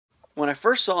When I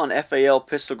first saw an FAL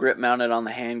pistol grip mounted on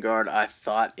the handguard, I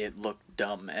thought it looked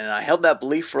dumb, and I held that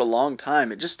belief for a long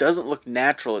time. It just doesn't look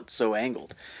natural, it's so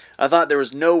angled. I thought there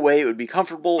was no way it would be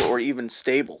comfortable or even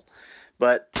stable.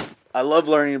 But I love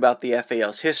learning about the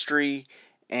FAL's history,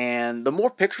 and the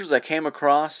more pictures I came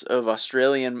across of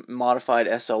Australian modified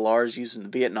SLRs used in the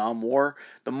Vietnam War,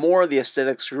 the more the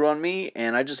aesthetics grew on me,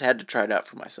 and I just had to try it out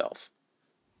for myself.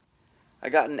 I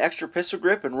got an extra pistol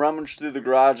grip and rummaged through the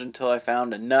garage until I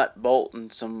found a nut, bolt,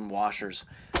 and some washers.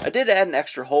 I did add an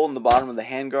extra hole in the bottom of the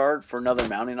handguard for another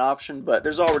mounting option, but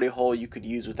there's already a hole you could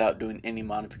use without doing any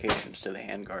modifications to the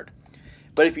handguard.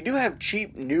 But if you do have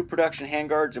cheap, new production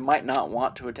handguards, you might not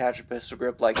want to attach a pistol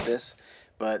grip like this,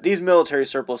 but these military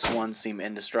surplus ones seem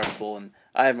indestructible, and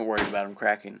I haven't worried about them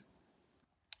cracking.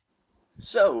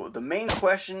 So, the main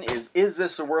question is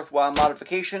this a worthwhile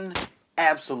modification?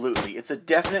 Absolutely. It's a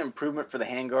definite improvement for the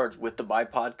handguards with the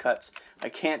bipod cuts. I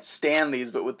can't stand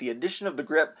these, but with the addition of the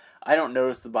grip, I don't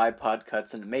notice the bipod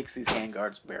cuts, and it makes these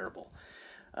handguards bearable.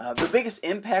 The biggest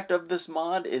impact of this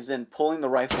mod is in pulling the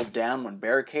rifle down when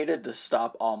barricaded to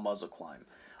stop all muzzle climb.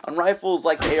 On rifles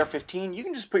like the AR-15, you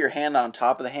can just put your hand on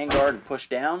top of the handguard and push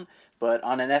down, but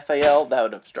on an FAL, that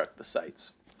would obstruct the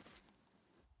sights.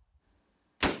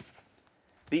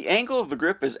 The angle of the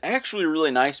grip is actually really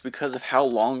nice because of how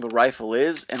long the rifle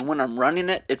is, and when I'm running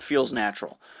it, it feels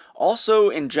natural. Also,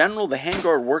 in general, the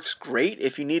handguard works great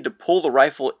if you need to pull the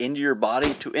rifle into your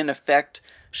body to, in effect,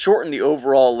 shorten the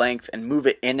overall length and move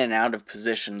it in and out of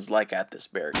positions like at this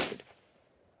barricade.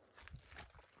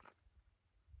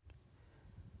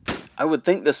 I would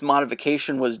think this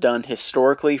modification was done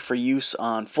historically for use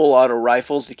on full auto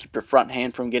rifles to keep your front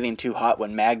hand from getting too hot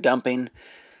when mag dumping.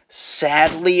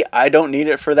 Sadly, I don't need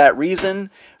it for that reason,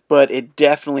 but it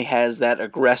definitely has that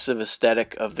aggressive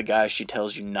aesthetic of the guy she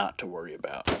tells you not to worry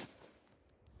about.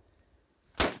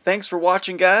 Thanks for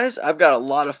watching, guys. I've got a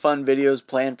lot of fun videos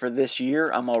planned for this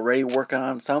year. I'm already working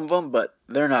on some of them, but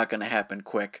they're not going to happen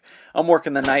quick. I'm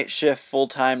working the night shift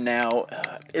full-time now.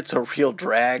 It's a real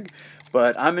drag,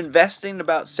 but I'm investing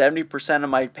about 70% of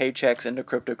my paychecks into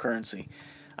cryptocurrency.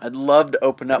 I'd love to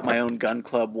open up my own gun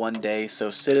club one day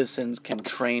so citizens can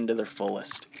train to their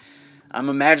fullest. I'm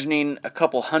imagining a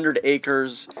couple 100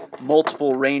 acres,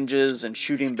 multiple ranges, and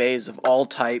shooting bays of all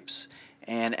types.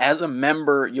 And as a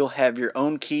member, you'll have your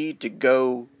own key to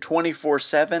go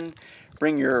 24/7.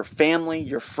 Bring your family,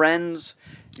 your friends,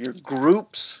 your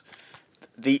groups,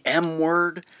 the M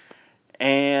word.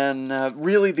 And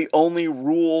really the only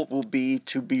rule will be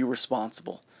to be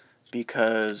responsible.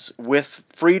 Because with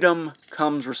freedom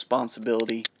comes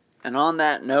responsibility. And on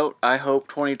that note, I hope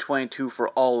 2022 for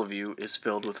all of you is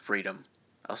filled with freedom.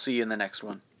 I'll see you in the next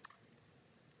one.